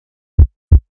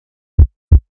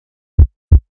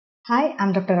Hi,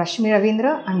 I'm Dr. Rashmi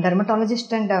Ravindra. I'm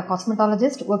dermatologist and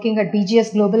cosmetologist working at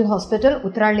BGS Global Hospital,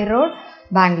 Uttaralli Road,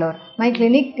 Bangalore. My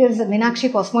clinic is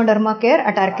Meenakshi Cosmoderma Care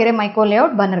at Arkere Myco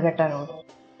Layout, Bannerghatta Road.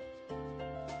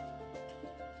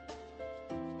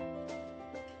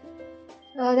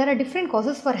 There are different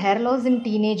causes for hair loss in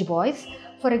teenage boys.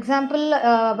 For example,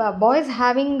 boys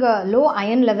having low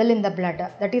iron level in the blood,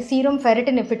 that is serum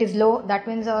ferritin if it is low, that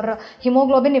means, or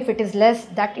hemoglobin if it is less,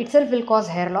 that itself will cause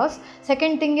hair loss.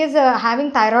 Second thing is having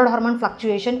thyroid hormone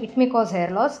fluctuation, it may cause hair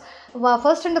loss.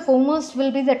 First and the foremost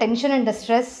will be the tension and the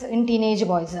stress in teenage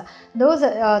boys.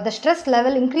 The stress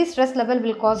level, increased stress level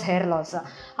will cause hair loss.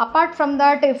 Apart from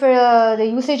that, if the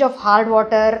usage of hard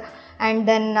water, and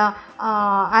then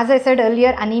as I said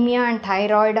earlier, anemia and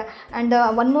thyroid, and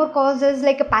one more cause is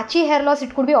like a patchy hair loss.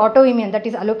 It could be autoimmune, that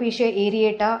is alopecia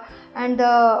areata, and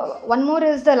one more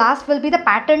is the last will be the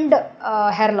patterned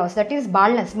hair loss, that is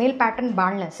baldness, male pattern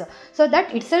baldness. So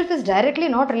that itself is directly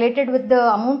not related with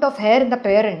the amount of hair in the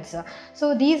parents.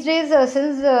 So these days,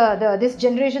 since this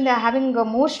generation they are having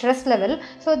more stress level,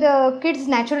 so the kids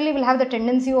naturally will have the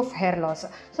tendency of hair loss.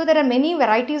 So there are many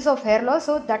varieties of hair loss,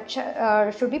 so that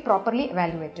should be properly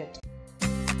evaluated.